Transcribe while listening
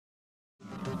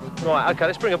Right, OK,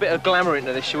 let's bring a bit of glamour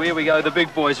into this, shall we? Here we go, the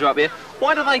big boys are up here.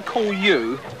 Why do they call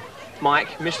you, Mike,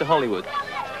 Mr. Hollywood?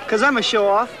 Because I'm a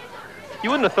show-off. You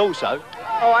wouldn't have thought so.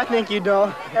 Oh, I think you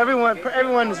know.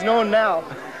 Everyone is known now.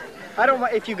 I don't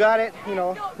mind if you got it, you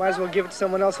know, might as well give it to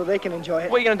someone else so they can enjoy it.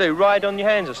 What are you going to do, ride on your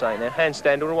hands or something now?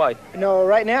 Handstand all the way? No,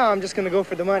 right now I'm just going to go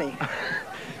for the money.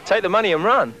 Take the money and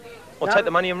run? Or take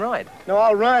the money and ride? No,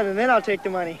 I'll run and then I'll take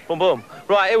the money. Boom, boom.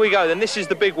 Right, here we go then. This is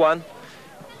the big one.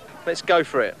 Let's go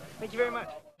for it. Thank you very much.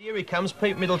 Here he comes,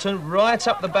 Pete Middleton, right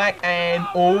up the back and...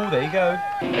 Oh, there you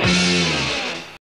go.